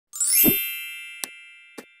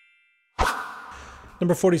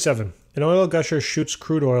Number 47. An oil gusher shoots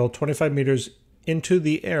crude oil 25 meters into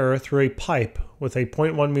the air through a pipe with a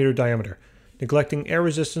 0.1 meter diameter, neglecting air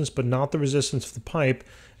resistance but not the resistance of the pipe,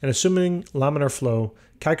 and assuming laminar flow.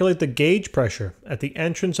 Calculate the gauge pressure at the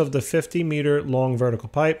entrance of the 50 meter long vertical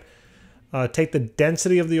pipe. Take the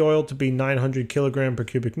density of the oil to be 900 kilogram per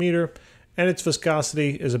cubic meter, and its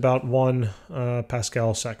viscosity is about 1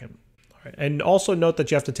 pascal second. Right. And also note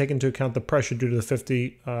that you have to take into account the pressure due to the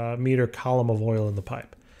 50 meter column of oil in the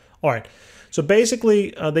pipe. All right, so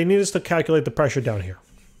basically they need us to calculate the pressure down here,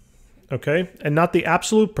 okay? And not the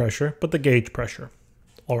absolute pressure, but the gauge pressure.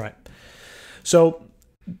 All right, so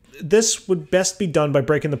this would best be done by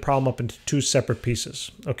breaking the problem up into two separate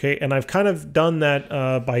pieces, okay? And I've kind of done that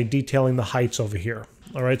by detailing the heights over here.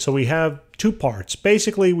 All right, so we have two parts.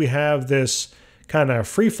 Basically, we have this kind of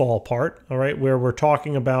free fall part, all right, where we're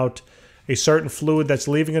talking about a certain fluid that's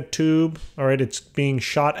leaving a tube, all right, it's being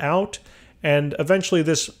shot out, and eventually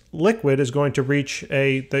this liquid is going to reach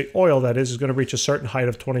the oil that is going to reach a certain height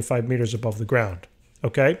of 25 meters above the ground,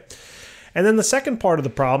 okay? And then the second part of the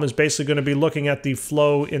problem is basically going to be looking at the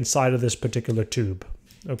flow inside of this particular tube,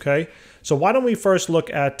 okay? So why don't we first look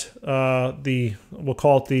at we'll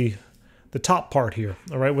call it the top part here,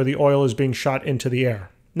 all right, where the oil is being shot into the air.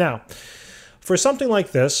 Now, for something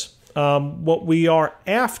like this, what we are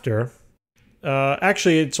after,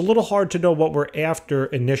 actually, it's a little hard to know what we're after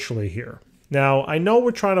initially here. Now, I know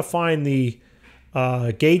we're trying to find the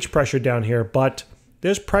gauge pressure down here, but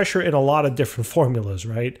there's pressure in a lot of different formulas,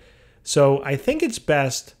 right? So I think it's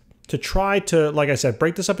best to try to, like I said,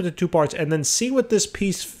 break this up into two parts and then see what this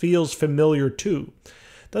piece feels familiar to.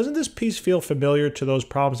 Doesn't this piece feel familiar to those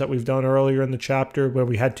problems that we've done earlier in the chapter where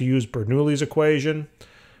we had to use Bernoulli's equation,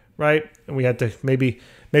 right? And we had to maybe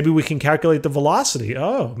we can calculate the velocity.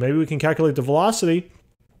 Oh, maybe we can calculate the velocity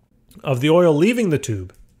of the oil leaving the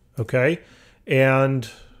tube, okay? And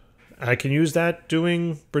I can use that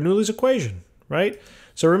doing Bernoulli's equation, right?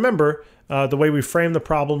 So remember, the way we framed the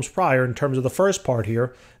problems prior in terms of the first part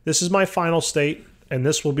here, this is my final state, and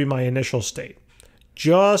this will be my initial state.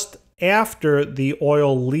 Just after the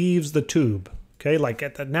oil leaves the tube, okay? Like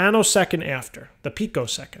at the nanosecond after, the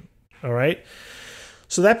picosecond, all right?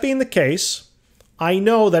 So that being the case, I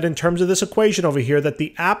know that in terms of this equation over here, that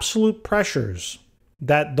the absolute pressures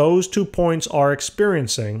that those 2 points are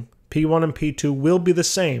experiencing, P1 and P2, will be the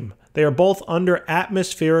same. They are both under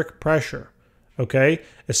atmospheric pressure, okay?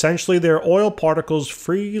 Essentially, they're oil particles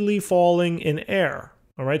freely falling in air,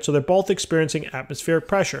 all right? So they're both experiencing atmospheric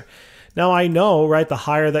pressure. Now, I know, right, the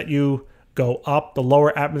higher that you go up, the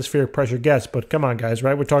lower atmospheric pressure gets, but come on, guys,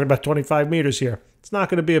 right? We're talking about 25 meters here. It's not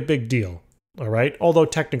going to be a big deal. All right. Although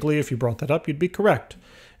technically, if you brought that up, you'd be correct.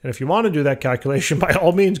 And if you want to do that calculation, by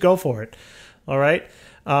all means, go for it. All right.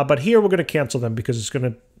 But here we're going to cancel them because it's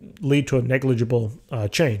going to lead to a negligible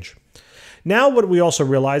change. Now, what we also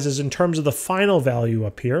realize is in terms of the final value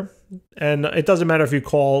up here, and it doesn't matter if you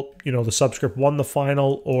call, the subscript 1 the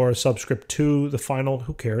final or subscript 2 the final,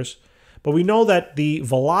 who cares? But we know that the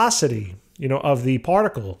velocity, of the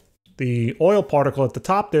particle, the oil particle at the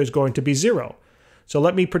top there is going to be 0. So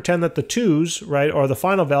let me pretend that the 2's, right, are the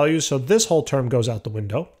final values, so this whole term goes out the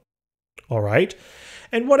window. All right.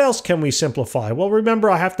 And what else can we simplify? Well, remember,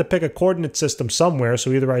 I have to pick a coordinate system somewhere,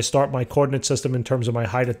 so either I start my coordinate system in terms of my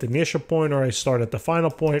height at the initial point or I start at the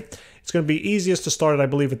final point. It's going to be easiest to start, I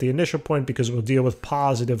believe, at the initial point because we'll deal with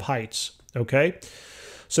positive heights, okay?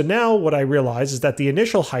 So now what I realize is that the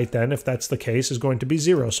initial height then, if that's the case, is going to be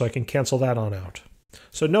 0, so I can cancel that on out.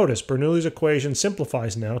 So notice, Bernoulli's equation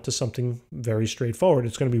simplifies now to something very straightforward.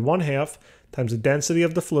 It's going to be 1/2 times the density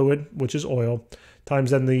of the fluid, which is oil,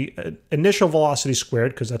 times then the initial velocity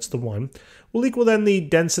squared, because that's the 1, will equal then the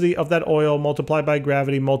density of that oil multiplied by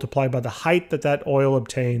gravity multiplied by the height that that oil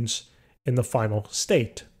obtains in the final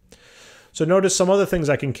state. So notice some other things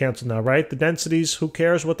I can cancel now, right? The densities, who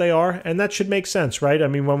cares what they are? And that should make sense, right? I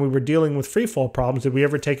mean, when we were dealing with free fall problems, did we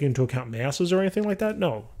ever take into account masses or anything like that?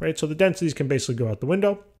 No, right? So the densities can basically go out the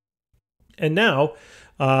window. And now,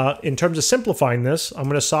 in terms of simplifying this, I'm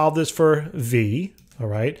going to solve this for V, all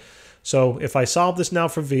right? So if I solve this now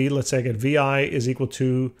for V, let's say I get VI is equal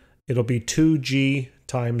to, it'll be 2G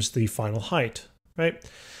times the final height, right?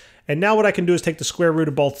 And now what I can do is take the square root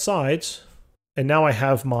of both sides, and now I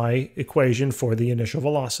have my equation for the initial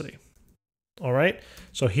velocity. All right,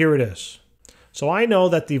 so here it is. So I know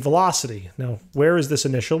that the velocity, now where is this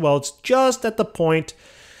initial? Well, it's just at the point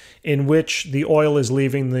in which the oil is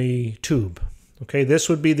leaving the tube. Okay, this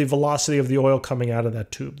would be the velocity of the oil coming out of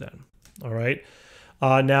that tube then. All right,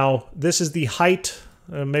 now this is the height.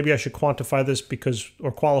 Maybe I should quantify this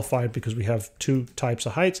or qualify it because we have two types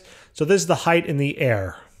of heights. So this is the height in the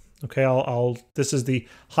air. Okay, this is the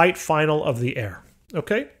height final of the air.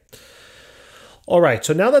 Okay. All right,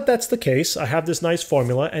 so now that that's the case, I have this nice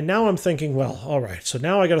formula, and now I'm thinking, well, all right, so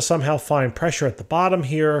now I got to somehow find pressure at the bottom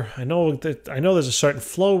here. I know there's a certain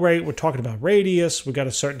flow rate. We're talking about radius. We got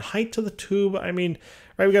a certain height to the tube. I mean,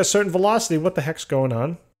 right, we got a certain velocity. What the heck's going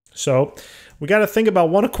on? So we got to think about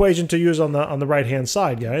one equation to use on the right-hand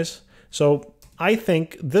side, guys. So I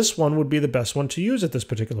think this one would be the best one to use at this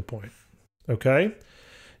particular point. Okay.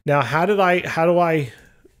 Now, how do I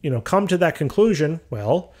come to that conclusion?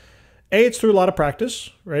 Well, A, it's through a lot of practice,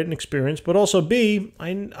 right, and experience, but also B,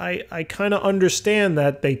 I kind of understand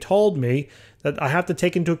that they told me that I have to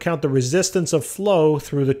take into account the resistance of flow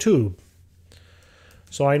through the tube.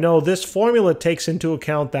 So I know this formula takes into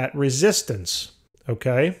account that resistance,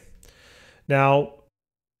 okay? Now,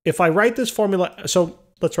 if I write this formula, so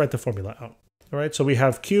let's write the formula out, all right? So we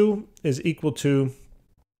have Q is equal to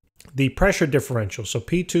the pressure differential, so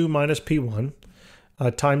P2 minus P1,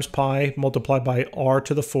 times pi multiplied by r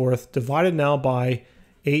to the fourth, divided now by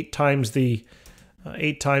 8 times the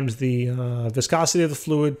viscosity of the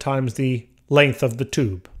fluid times the length of the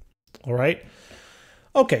tube. All right.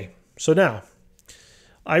 Okay. So now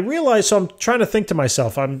I realize, so I'm trying to think to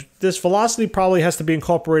myself, this velocity probably has to be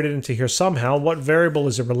incorporated into here somehow. What variable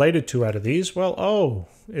is it related to out of these? Well, oh,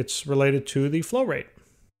 it's related to the flow rate.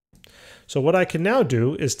 So what I can now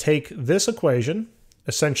do is take this equation,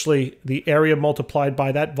 essentially the area multiplied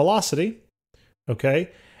by that velocity,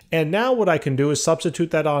 okay? And now what I can do is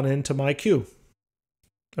substitute that on into my Q,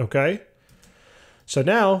 okay? So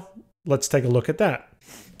now let's take a look at that.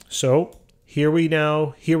 So here we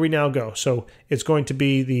now go. So it's going to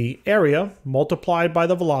be the area multiplied by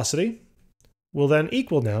the velocity will then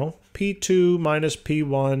equal now P2 minus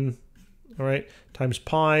P1, all right, times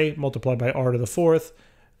pi multiplied by r to the fourth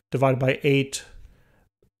divided by 8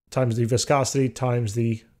 times the viscosity times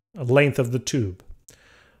the length of the tube.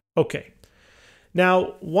 Okay.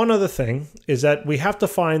 Now, one other thing is that we have to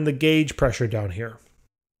find the gauge pressure down here.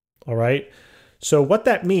 All right. So what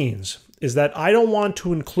that means is that I don't want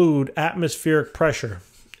to include atmospheric pressure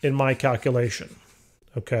in my calculation.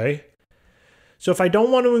 Okay. So if I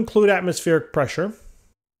don't want to include atmospheric pressure,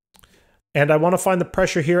 and I want to find the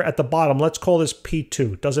pressure here at the bottom, let's call this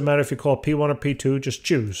P2. Doesn't matter if you call it P1 or P2, just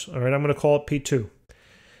choose. All right. I'm going to call it P2.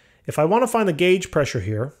 If I want to find the gauge pressure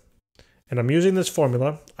here, and I'm using this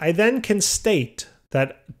formula, I then can state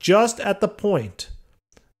that just at the point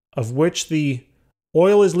of which the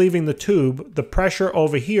oil is leaving the tube, the pressure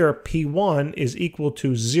over here, P1, is equal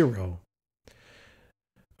to 0.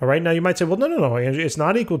 All right, now you might say, well, no, it's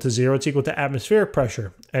not equal to 0, it's equal to atmospheric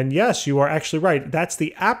pressure. And yes, you are actually right. That's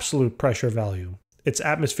the absolute pressure value. It's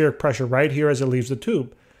atmospheric pressure right here as it leaves the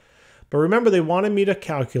tube. But remember, they wanted me to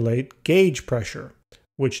calculate gauge pressure,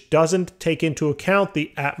 which doesn't take into account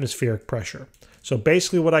the atmospheric pressure. So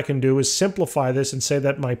basically what I can do is simplify this and say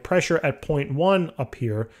that my pressure at point 1 up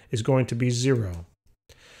here is going to be 0.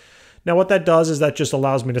 Now what that does is that just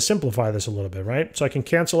allows me to simplify this a little bit, right? So I can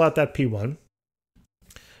cancel out that P1.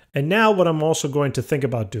 And now what I'm also going to think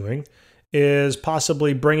about doing is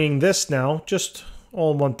possibly bringing this now, just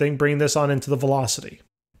all in one thing, bringing this on into the velocity,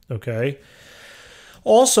 okay?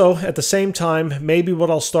 Also, at the same time, maybe what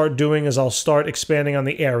I'll start doing is I'll start expanding on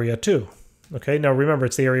the area too. Okay, now remember,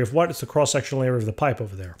 it's the area of what? It's the cross-sectional area of the pipe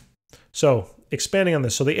over there. So, expanding on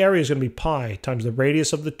this. So the area is going to be pi times the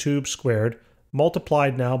radius of the tube squared,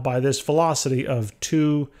 multiplied now by this velocity of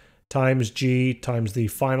 2 times g times the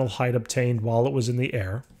final height obtained while it was in the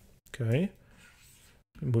air. Okay,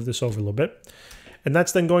 move this over a little bit. And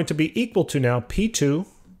that's then going to be equal to now P2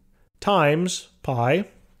 times pi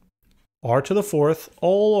r to the fourth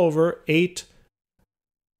all over 8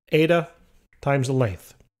 eta times the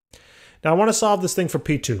length. Now I want to solve this thing for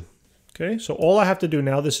P2. Okay, so all I have to do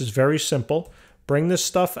now, this is very simple. Bring this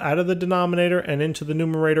stuff out of the denominator and into the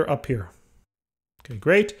numerator up here. Okay,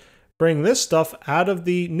 great. Bring this stuff out of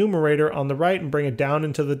the numerator on the right and bring it down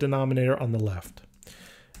into the denominator on the left.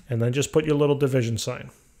 And then just put your little division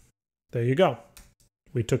sign. There you go.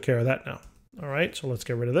 We took care of that now. All right, so let's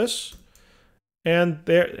get rid of this. And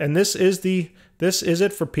there, and this is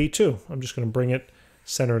it for P2. I'm just going to bring it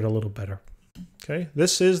centered a little better. Okay,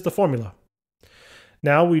 this is the formula.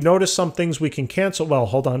 Now we notice some things we can cancel. Well,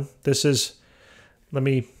 hold on. This is, let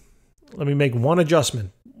me make one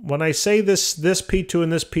adjustment. When I say this P2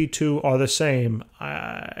 and this P2 are the same,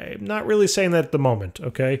 I'm not really saying that at the moment,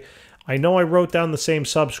 okay? I know I wrote down the same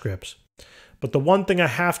subscripts, but the one thing I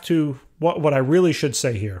have to, what I really should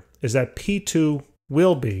say here is that P2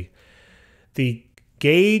 will be the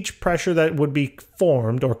gauge pressure that would be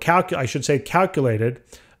formed, or I should say calculated,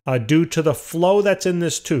 due to the flow that's in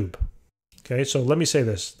this tube. Okay, so let me say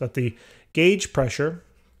this, that the gauge pressure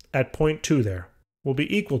at point 2 there will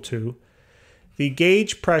be equal to the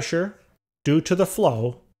gauge pressure due to the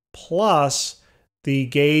flow plus the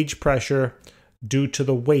gauge pressure due to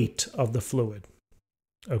the weight of the fluid.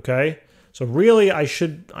 Okay, so really I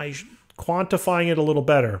should quantifying it a little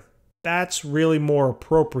better. That's really more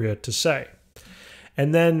appropriate to say.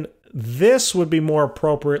 And then this would be more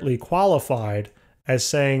appropriately qualified as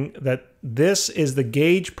saying that this is the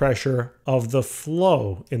gauge pressure of the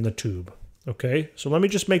flow in the tube. Okay, so let me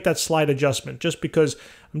just make that slight adjustment, just because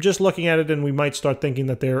I'm just looking at it and we might start thinking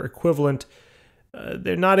that they're equivalent.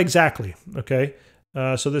 They're not exactly, okay?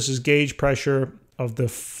 So this is gauge pressure of the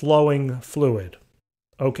flowing fluid.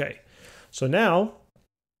 Okay, so now,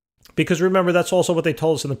 because remember, that's also what they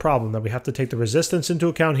told us in the problem, that we have to take the resistance into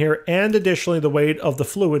account here and additionally the weight of the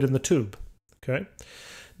fluid in the tube, okay?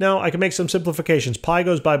 Now, I can make some simplifications. Pi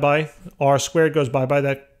goes bye-bye, r squared goes bye-bye,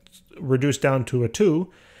 that reduced down to a 2.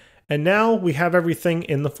 And now we have everything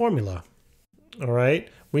in the formula, all right?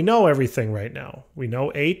 We know everything right now. We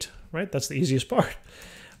know 8, right? That's the easiest part.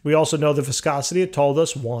 We also know the viscosity. It told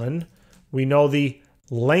us 1. We know the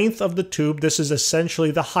length of the tube. This is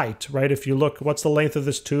essentially the height, right? If you look, what's the length of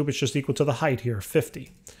this tube? It's just equal to the height here,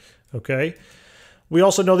 50, okay? We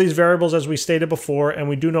also know these variables as we stated before, and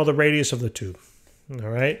we do know the radius of the tube, all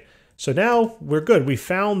right? So now we're good. We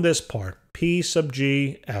found this part, P sub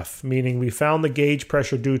G F, meaning we found the gauge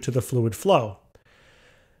pressure due to the fluid flow.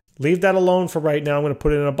 Leave that alone for right now. I'm going to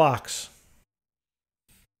put it in a box.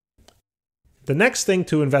 The next thing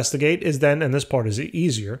to investigate is then, and this part is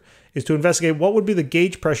easier, is to investigate what would be the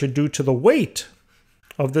gauge pressure due to the weight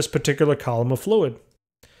of this particular column of fluid.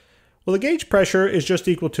 Well, the gauge pressure is just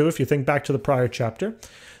equal to, if you think back to the prior chapter,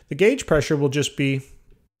 the gauge pressure will just be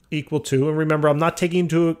equal to, and remember, I'm not taking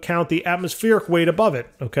into account the atmospheric weight above it,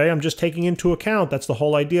 okay? I'm just taking into account, that's the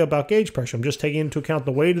whole idea about gauge pressure. I'm just taking into account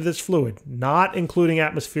the weight of this fluid, not including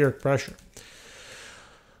atmospheric pressure.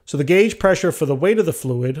 So the gauge pressure for the weight of the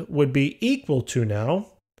fluid would be equal to now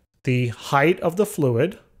the height of the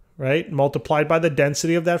fluid, right, multiplied by the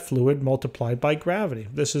density of that fluid multiplied by gravity.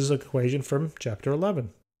 This is an equation from chapter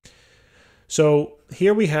 11. So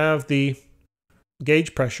here we have the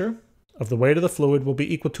gauge pressure of the weight of the fluid will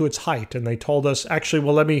be equal to its height. And they told us, actually,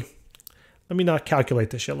 well, let me not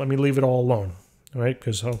calculate this yet. Let me leave it all alone, all right?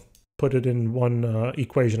 Because I'll put it in one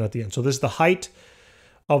equation at the end. So this is the height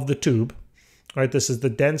of the tube, all right? This is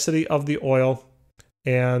the density of the oil,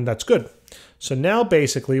 and that's good. So now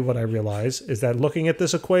basically what I realize is that looking at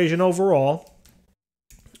this equation overall,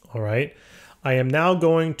 all right, I am now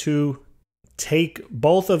going to take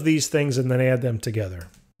both of these things and then add them together,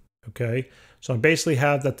 okay? So I basically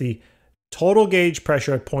have that the total gauge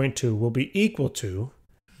pressure at point 2 will be equal to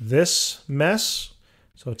this mess.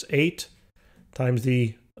 So it's 8 times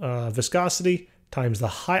the viscosity times the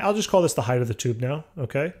height. I'll just call this the height of the tube now,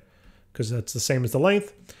 okay? Because that's the same as the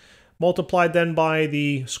length. Multiplied then by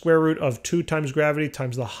the square root of 2 times gravity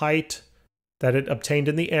times the height that it obtained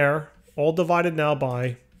in the air, all divided now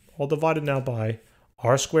by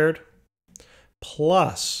r squared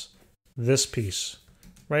plus this piece,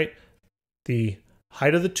 right? The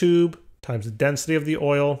height of the tube times the density of the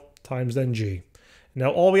oil times then G.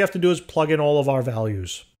 Now all we have to do is plug in all of our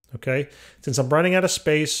values, okay? Since I'm running out of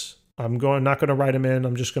space, I'm not going to write them in.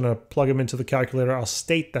 I'm just going to plug them into the calculator. I'll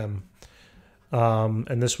state them.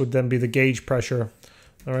 And this would then be the gauge pressure,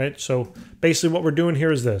 all right? So basically what we're doing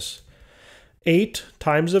here is this. 8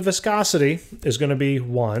 times the viscosity is going to be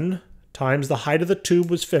 1 times the height of the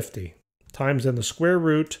tube was 50 times then the square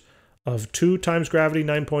root of 2 times gravity,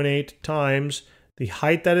 9.8, times the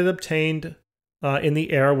height that it obtained in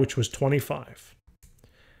the air, which was 25.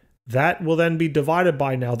 That will then be divided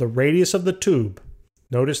by now the radius of the tube.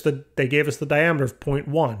 Notice that they gave us the diameter of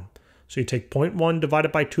 0.1. So you take 0.1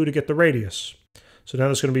 divided by 2 to get the radius. So now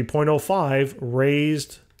that's going to be 0.05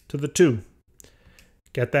 raised to the 2.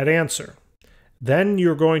 Get that answer. Then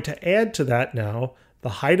you're going to add to that now the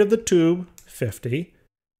height of the tube, 50,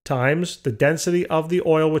 times the density of the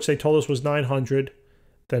oil, which they told us was 900,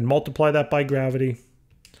 then multiply that by gravity,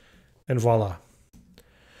 and voila.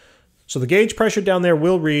 So the gauge pressure down there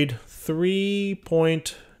will read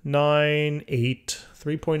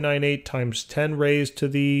 3.98 times 10 raised to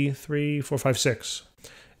the 3, 4, 5, 6.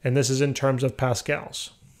 And this is in terms of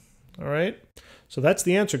pascals. All right? So that's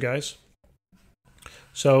the answer, guys.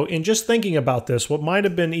 So in just thinking about this, what might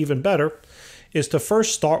have been even better is to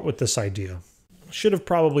first start with this idea. Should have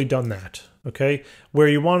probably done that, okay? Where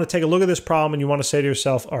you want to take a look at this problem and you want to say to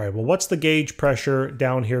yourself, all right, well, what's the gauge pressure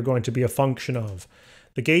down here going to be a function of?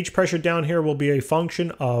 The gauge pressure down here will be a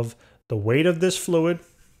function of the weight of this fluid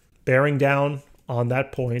bearing down on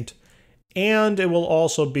that point and it will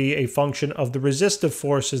also be a function of the resistive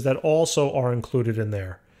forces that also are included in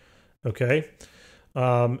there. Okay?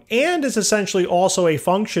 And it's essentially also a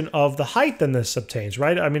function of the height that this obtains,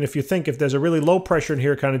 right? I mean, if you think if there's a really low pressure in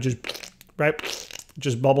here, kind of just, right,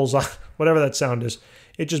 just bubbles on, whatever that sound is,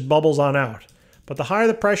 it just bubbles on out. But the higher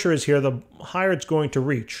the pressure is here, the higher it's going to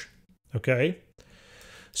reach, okay?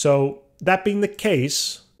 So that being the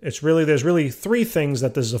case, there's really three things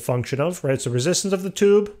that this is a function of, right? It's the resistance of the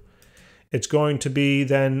tube, it's going to be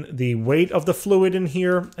then the weight of the fluid in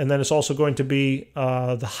here, and then it's also going to be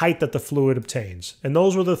the height that the fluid obtains. And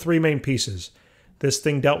those were the three main pieces. This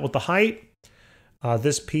thing dealt with the height,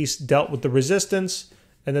 this piece dealt with the resistance,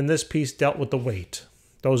 and then this piece dealt with the weight.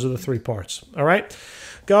 Those are the three parts. All right?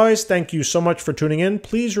 Guys, thank you so much for tuning in.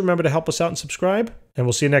 Please remember to help us out and subscribe, and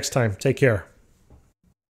we'll see you next time. Take care.